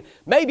saved, and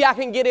maybe I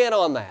can get in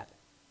on that.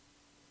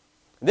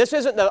 This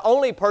isn't the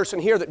only person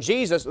here that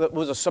Jesus, that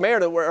was a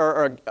Samaritan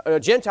or a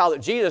Gentile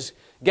that Jesus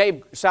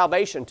gave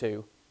salvation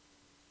to.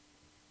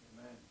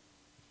 Amen.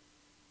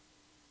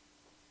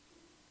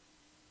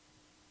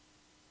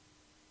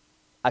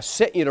 I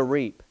sent you to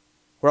reap,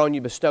 whereon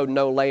you bestowed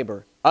no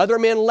labor. Other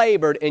men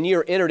labored, and ye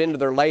are entered into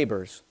their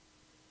labors.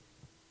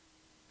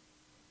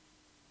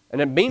 And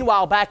then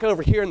meanwhile, back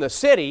over here in the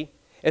city,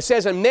 it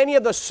says, and many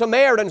of the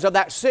Samaritans of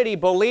that city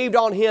believed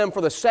on him for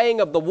the saying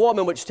of the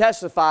woman which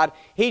testified,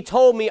 he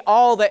told me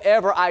all that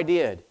ever I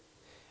did.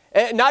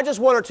 And not just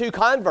one or two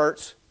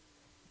converts.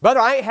 Brother,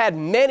 I ain't had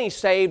many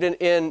saved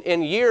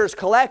in years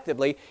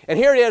collectively. And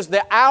here it is,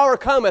 the hour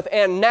cometh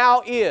and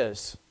now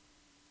is.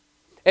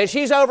 And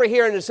she's over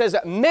here and it says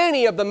that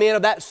many of the men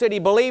of that city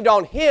believed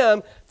on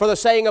him for the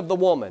saying of the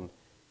woman.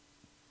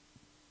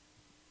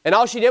 And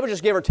all she did was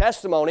just give her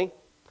testimony.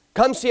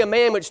 Come see a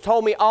man which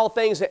told me all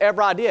things that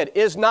ever I did.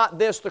 Is not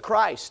this the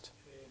Christ?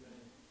 Amen.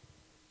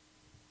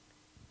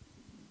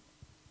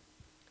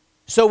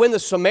 So when the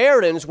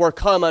Samaritans were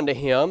come unto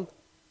him,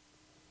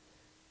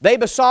 they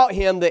besought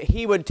him that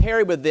he would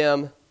tarry with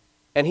them,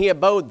 and he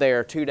abode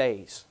there 2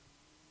 days.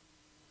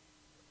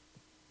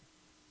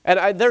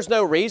 And there's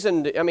no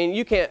reason,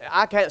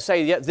 I can't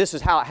say yeah, this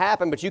is how it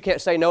happened, but you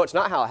can't say no, it's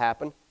not how it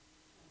happened.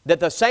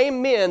 That the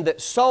same men that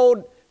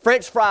sold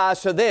French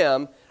fries to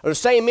them are the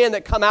same men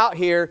that come out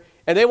here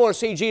and they want to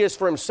see Jesus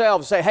for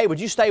himself and say, hey, would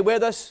you stay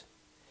with us?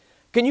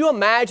 Can you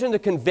imagine the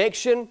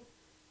conviction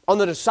on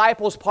the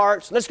disciples'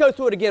 parts? Let's go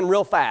through it again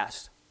real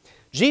fast.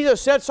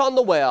 Jesus sits on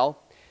the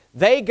well.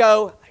 They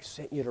go, I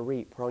sent you to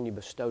reap whereon you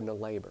bestowed no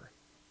labor.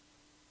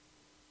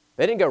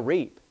 They didn't go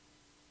reap.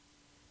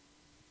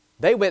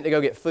 They went to go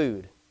get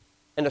food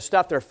and to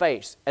stuff their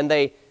face. And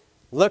they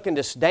look in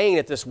disdain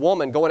at this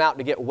woman going out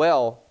to get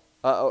going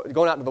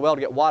out to the well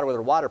to get water with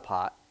her water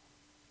pot.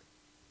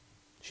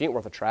 She ain't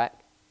worth a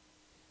track.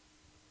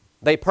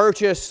 They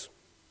purchase,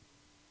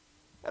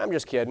 and I'm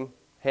just kidding,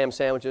 ham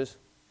sandwiches.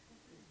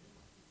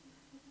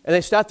 And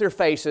they stuff their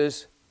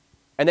faces,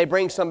 and they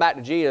bring some back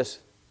to Jesus.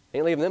 They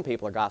ain't leaving them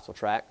people a gospel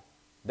tract.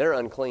 They're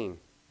unclean.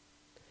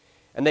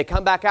 And they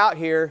come back out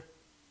here,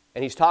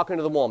 and he's talking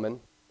to the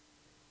woman.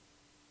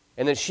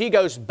 And then she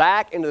goes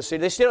back into the city.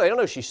 They don't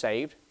know she's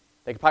saved.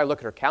 They could probably look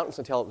at her countenance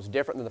and tell it was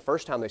different than the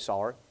first time they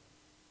saw her.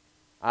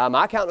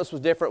 My countenance was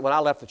different when I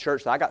left the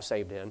church that I got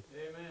saved in. Amen.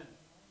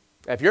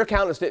 If your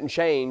countenance didn't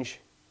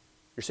change,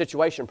 your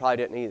situation probably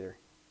didn't either.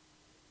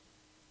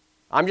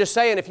 I'm just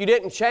saying, if you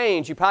didn't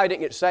change, you probably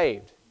didn't get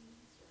saved.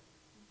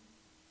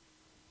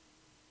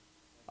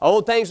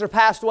 Old things are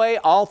passed away,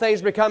 all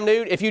things become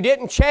new. If you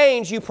didn't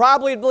change, you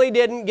probably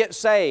didn't get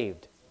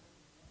saved.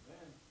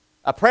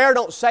 A prayer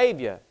don't save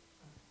you.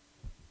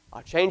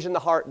 A change in the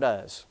heart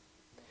does.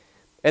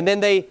 And then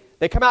they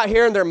come out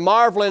here and they're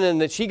marveling, and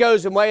that she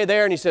goes away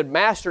there and he said,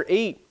 Master,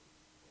 eat.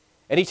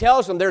 And he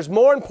tells them, there's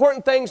more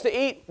important things to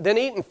eat than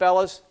eating,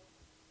 fellas.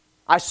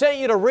 I sent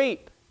you to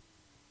reap.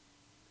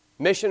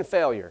 Mission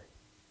failure.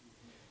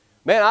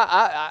 Man,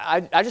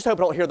 I just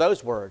hope I don't hear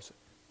those words.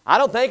 I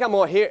don't think I'm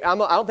going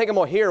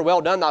to hear,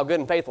 well done, thou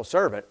good and faithful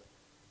servant.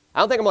 I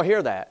don't think I'm going to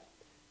hear that.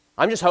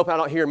 I'm just hoping I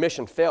don't hear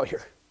mission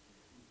failure.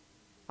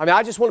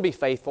 I just want to be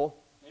faithful.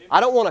 I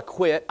don't want to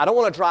quit. I don't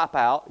want to drop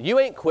out. You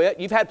ain't quit.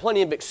 You've had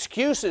plenty of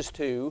excuses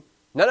to.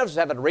 None of us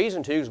have a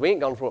reason to, because we ain't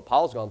gone through what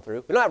Paul's gone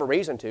through. We don't have a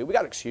reason to. We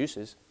got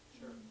excuses.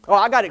 Sure. Oh,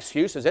 I got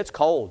excuses. It's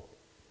cold.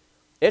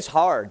 It's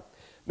hard.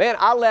 Man,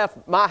 I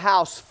left my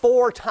house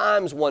 4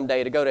 times one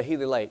day to go to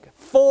Healy Lake.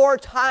 4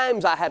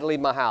 times I had to leave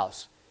my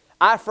house.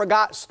 I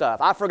forgot stuff.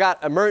 I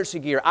forgot emergency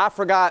gear. I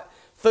forgot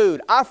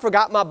food. I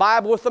forgot my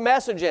Bible with the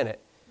message in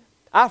it.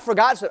 I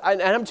forgot stuff.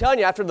 And I'm telling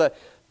you, after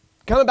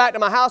coming back to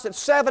my house, it's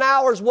 7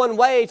 hours one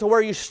way to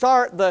where you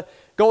start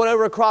going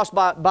over across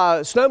by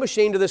a snow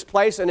machine to this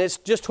place, and it's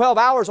just 12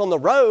 hours on the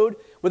road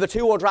with a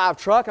 2-wheel drive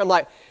truck. I'm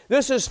like,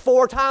 this is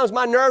 4 times.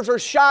 My nerves are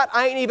shot.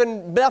 I ain't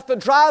even left the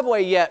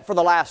driveway yet for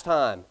the last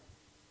time.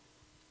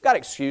 Got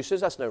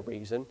excuses. That's no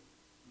reason.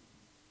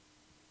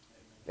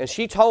 And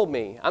she told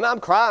me, I'm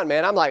crying,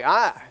 man. I'm like,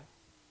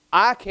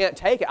 I can't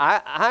take it.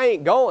 I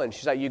ain't going.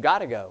 She's like, you got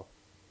to go.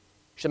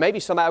 She said, maybe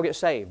somebody will get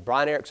saved.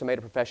 Brian Erickson made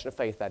a profession of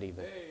faith that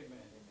evening. Amen.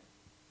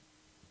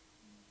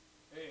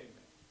 Amen.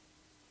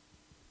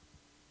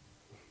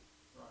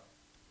 Right.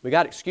 We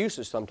got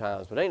excuses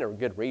sometimes, but it ain't a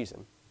good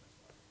reason.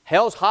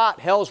 Hell's hot,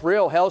 hell's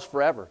real, hell's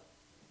forever.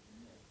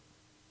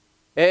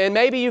 And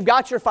maybe you've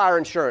got your fire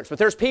insurance, but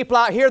there's people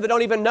out here that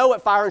don't even know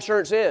what fire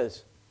insurance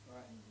is.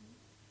 Right.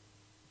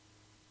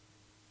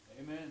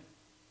 Amen.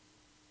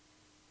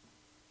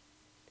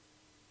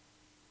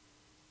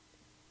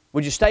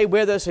 would you stay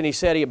with us? And he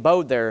said he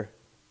abode there.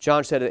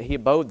 John said that he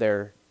abode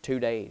there 2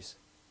 days.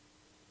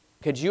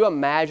 Could you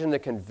imagine the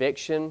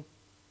conviction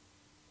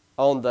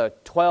on the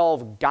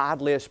 12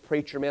 godliest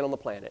preacher men on the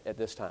planet at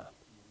this time?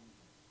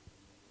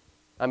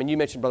 I mean, you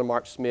mentioned Brother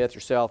Mark Smith,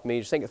 yourself, me.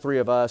 Just think of 3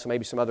 of us, and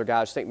maybe some other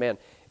guys. Just think, man,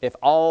 if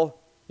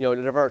all,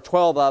 there are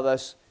 12 of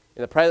us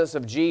in the presence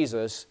of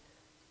Jesus,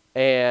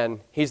 and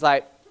he's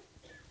like,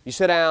 you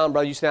sit down,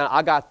 brother, you sit down,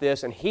 I got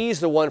this. And he's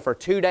the one for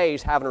 2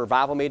 days having a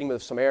revival meeting with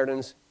the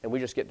Samaritans, and we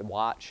just get to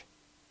watch.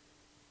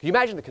 Can you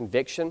imagine the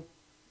conviction?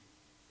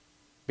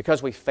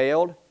 Because we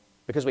failed,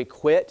 because we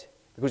quit,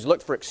 because we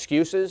looked for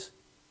excuses.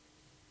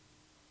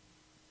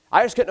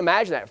 I just couldn't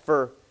imagine that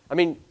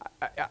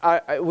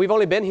we've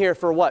only been here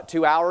for what,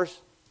 2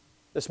 hours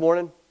this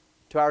morning?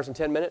 2 hours and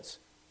 10 minutes?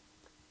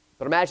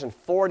 But imagine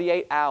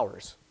 48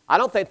 hours. I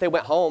don't think they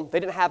went home. They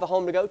didn't have a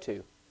home to go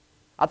to.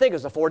 I think it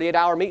was a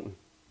 48-hour meeting.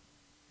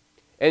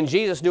 And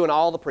Jesus doing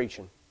all the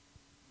preaching.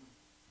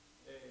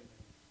 Amen.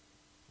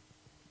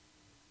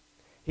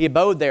 He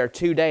abode there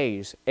 2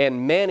 days,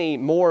 and many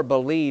more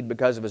believed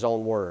because of his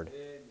own word.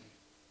 Amen.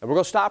 And we're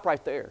going to stop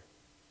right there.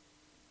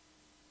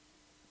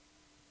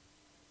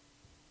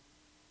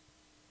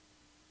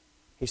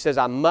 He says,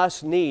 I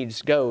must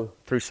needs go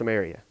through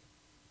Samaria.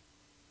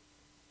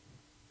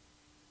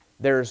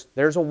 There's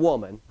a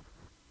woman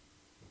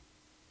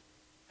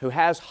who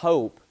has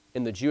hope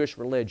in the Jewish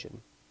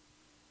religion.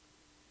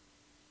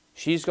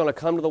 She's going to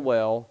come to the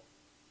well,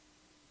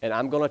 and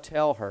I'm going to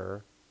tell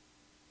her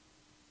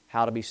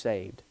how to be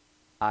saved.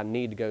 I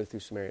need to go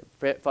through Samaria.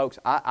 Folks,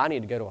 I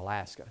need to go to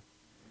Alaska.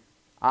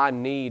 I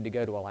need to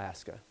go to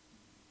Alaska.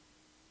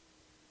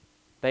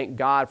 Thank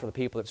God for the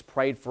people that's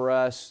prayed for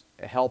us,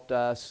 helped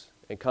us,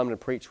 and come to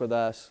preach with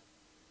us.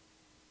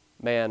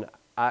 Man,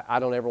 I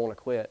don't ever want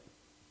to quit.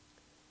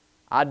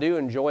 I do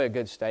enjoy a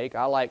good steak.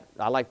 I like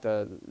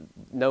the,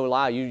 no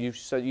lie, you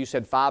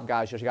said Five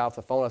Guys just got off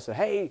the phone. I said,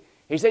 hey,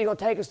 he said he's going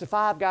to take us to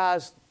Five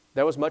Guys.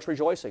 There was much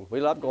rejoicing. We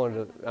love going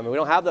to, we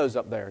don't have those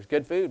up there. It's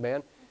good food,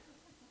 man.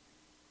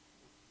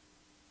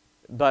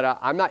 But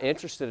I'm not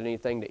interested in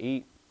anything to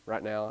eat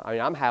right now.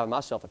 I'm having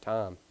myself a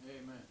time.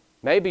 Amen.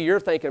 Maybe you're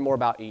thinking more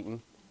about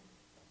eating.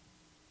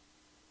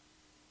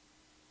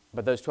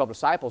 But those 12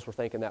 disciples were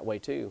thinking that way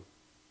too.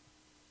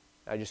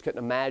 I just couldn't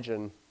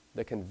imagine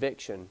the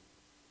conviction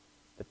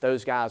that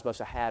those guys must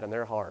have had in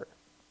their heart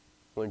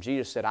when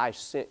Jesus said, I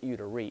sent you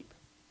to reap.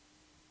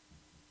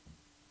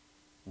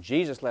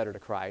 Jesus led her to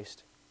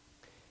Christ.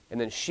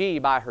 And then she,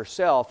 by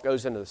herself,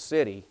 goes into the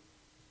city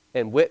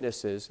and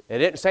witnesses. It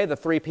didn't say the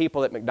 3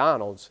 people at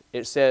McDonald's.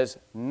 It says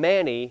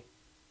many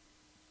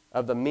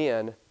of the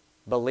men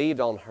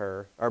believed on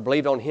her, or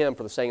believed on him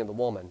for the saying of the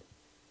woman.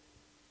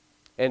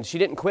 And she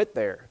didn't quit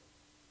there.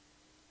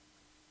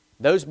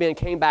 Those men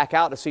came back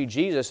out to see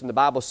Jesus, and the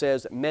Bible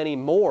says that many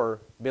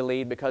more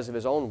believed because of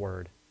his own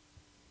word.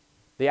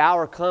 The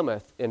hour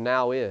cometh, and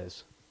now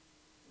is.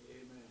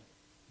 Amen.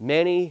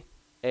 Many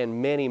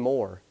and many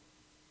more.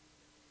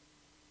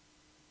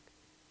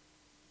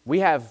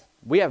 We have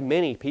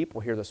many people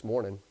here this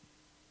morning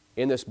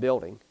in this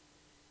building.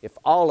 If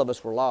all of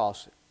us were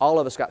lost, all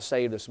of us got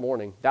saved this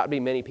morning, that would be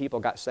many people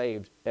got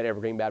saved at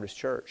Evergreen Baptist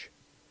Church.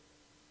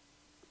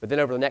 But then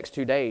over the next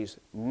 2 days,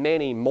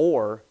 many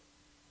more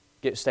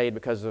get saved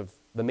because of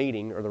the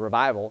meeting or the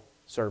revival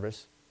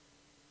service.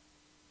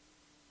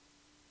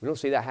 We don't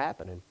see that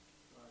happening.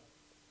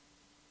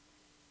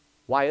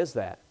 Why is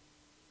that?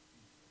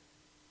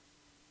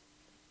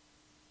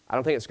 I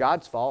don't think it's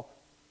God's fault.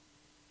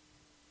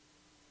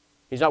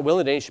 He's not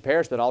willing that any should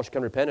perish, but all should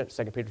come to repentance,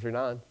 2 Peter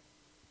 3:9.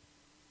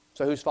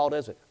 So whose fault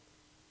is it?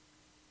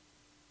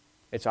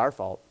 It's our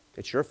fault.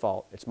 It's your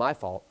fault. It's my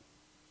fault.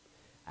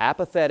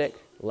 Apathetic,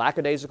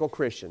 lackadaisical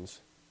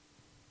Christians.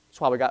 That's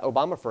why we got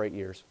Obama for 8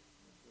 years.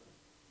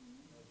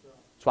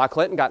 That's why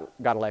Clinton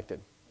got elected.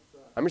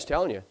 I'm just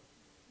telling you.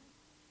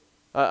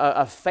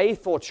 A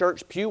faithful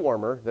church pew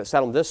warmer that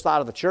sat on this side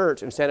of the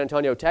church in San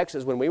Antonio,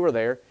 Texas, when we were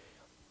there,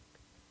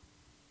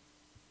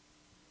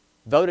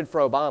 voted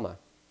for Obama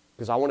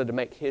because I wanted to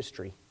make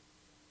history.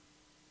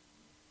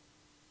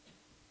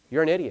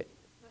 You're an idiot.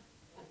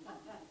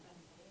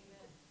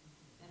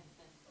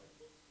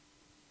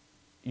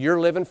 You're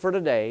living for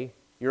today.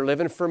 You're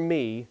living for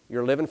me.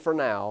 You're living for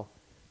now.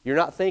 You're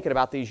not thinking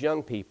about these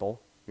young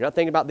people. You're not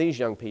thinking about these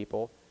young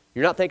people.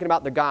 You're not thinking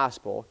about the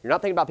gospel. You're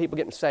not thinking about people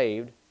getting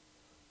saved.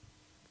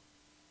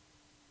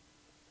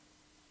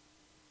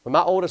 When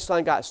my oldest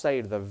son got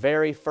saved, the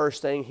very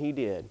first thing he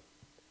did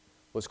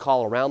was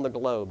call around the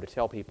globe to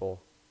tell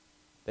people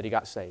that he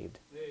got saved.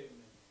 Amen.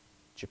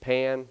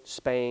 Japan,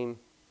 Spain,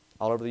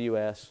 all over the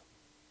U.S.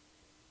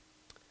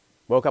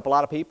 Woke up a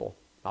lot of people.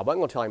 I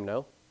wasn't going to tell him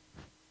no.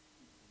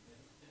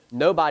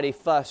 Nobody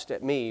fussed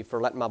at me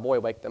for letting my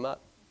boy wake them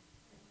up.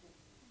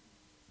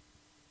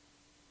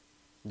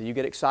 Do you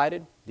get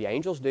excited? The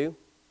angels do.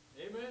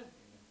 Amen.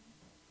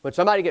 When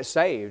somebody gets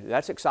saved,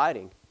 that's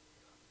exciting.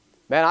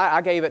 Man,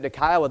 I gave it to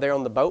Kiowa there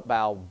on the boat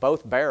bow,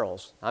 both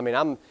barrels. I'm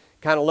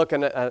kind of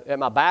looking at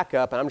my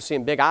backup, and I'm just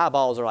seeing big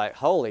eyeballs. They're like,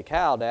 holy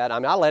cow, Dad.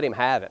 I let him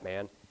have it,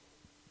 man.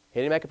 He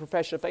didn't make a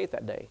profession of faith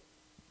that day.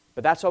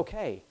 But that's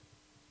okay.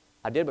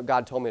 I did what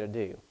God told me to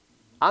do.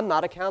 I'm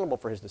not accountable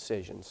for his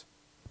decisions.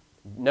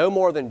 No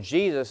more than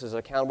Jesus is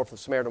accountable for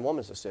the Samaritan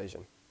woman's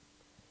decision.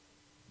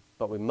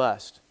 But we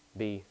must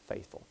be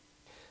faithful.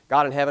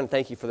 God in heaven,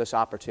 thank you for this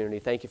opportunity.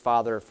 Thank you,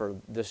 Father, for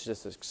this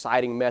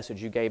exciting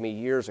message you gave me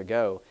years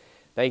ago.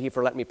 Thank you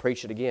for letting me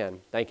preach it again.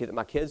 Thank you that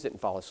my kids didn't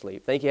fall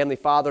asleep. Thank you, Heavenly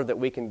Father, that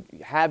we can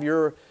have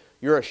your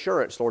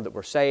assurance, Lord, that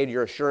we're saved,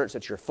 your assurance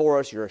that you're for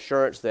us, your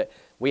assurance that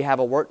we have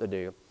a work to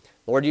do.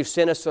 Lord, you've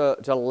sent us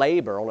to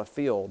labor on a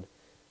field.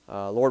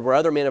 Lord, where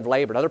other men have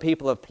labored, other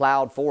people have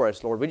plowed for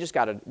us, Lord, we just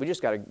got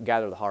to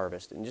gather the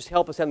harvest. And just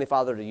help us, Heavenly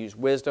Father, to use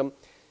wisdom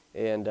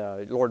and,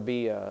 Lord,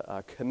 be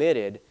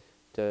committed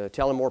to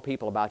telling more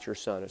people about your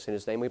Son. It's in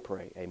his name we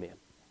pray. Amen.